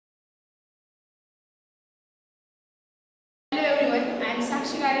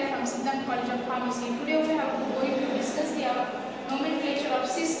from Siddhant College of Pharmacy. Today we are going to discuss the nomenclature of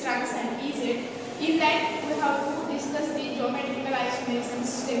cis, trans and EZ. In that we have to discuss the geometrical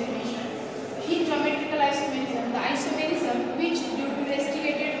isomerisms definition. In geometrical isomerism, the isomerism which due to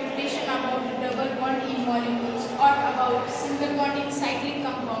restricted rotation about double bond in molecules or about single bond in cyclic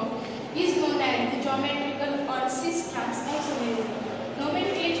compound is known as the geometrical or cis-trans isomerism.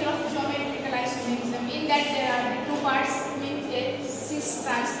 Nomenclature of geometrical isomerism, in that there are two parts, means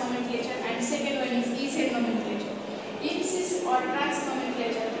cis-trans nomenclature and second one is EZ nomenclature. In cis or trans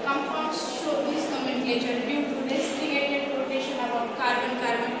nomenclature, the compounds show this nomenclature due to restricted rotation about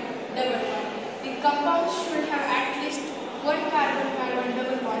carbon-carbon double bond. The compounds should have at least one carbon-carbon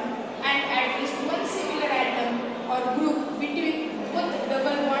double bond and at least one similar atom or group between both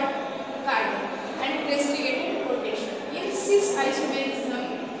double bond carbon and restricted rotation. In cis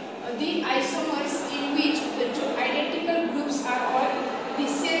isomerism, the isomers in which the identical groups are all the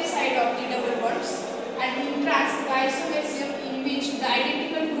same side of the double bonds, and in trans, the isomerism in which the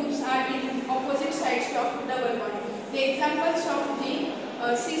identical groups are in opposite sides of double bond. The examples of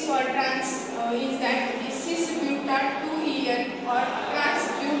the cis or trans is that the cis butat 2En or trans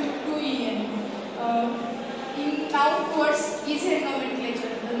but 2En. Now towards EZ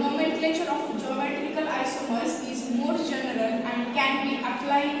nomenclature. The nomenclature of geometrical isomers is more general and can be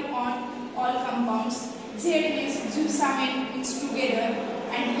applied on all compounds. Z means zoosamen, means together,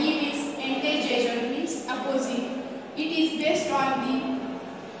 and E means integer, means opposite. It is based on the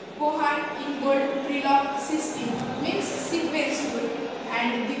Cohen-Ingold-Prelog system, means sequence rule,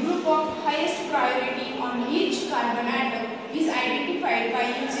 and the group of highest priority on each carbon atom is identified by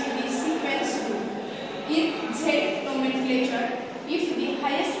using the sequence rule. In Z nomenclature, if the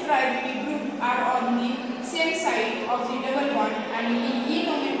highest priority group are on the same side of the double bond, and in E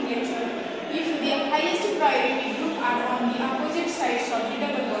nomenclature, if the highest priority group are on the opposite sides of the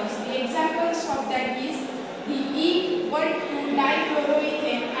double bonds. The examples of that is the E12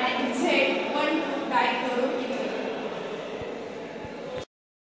 dichloroethane and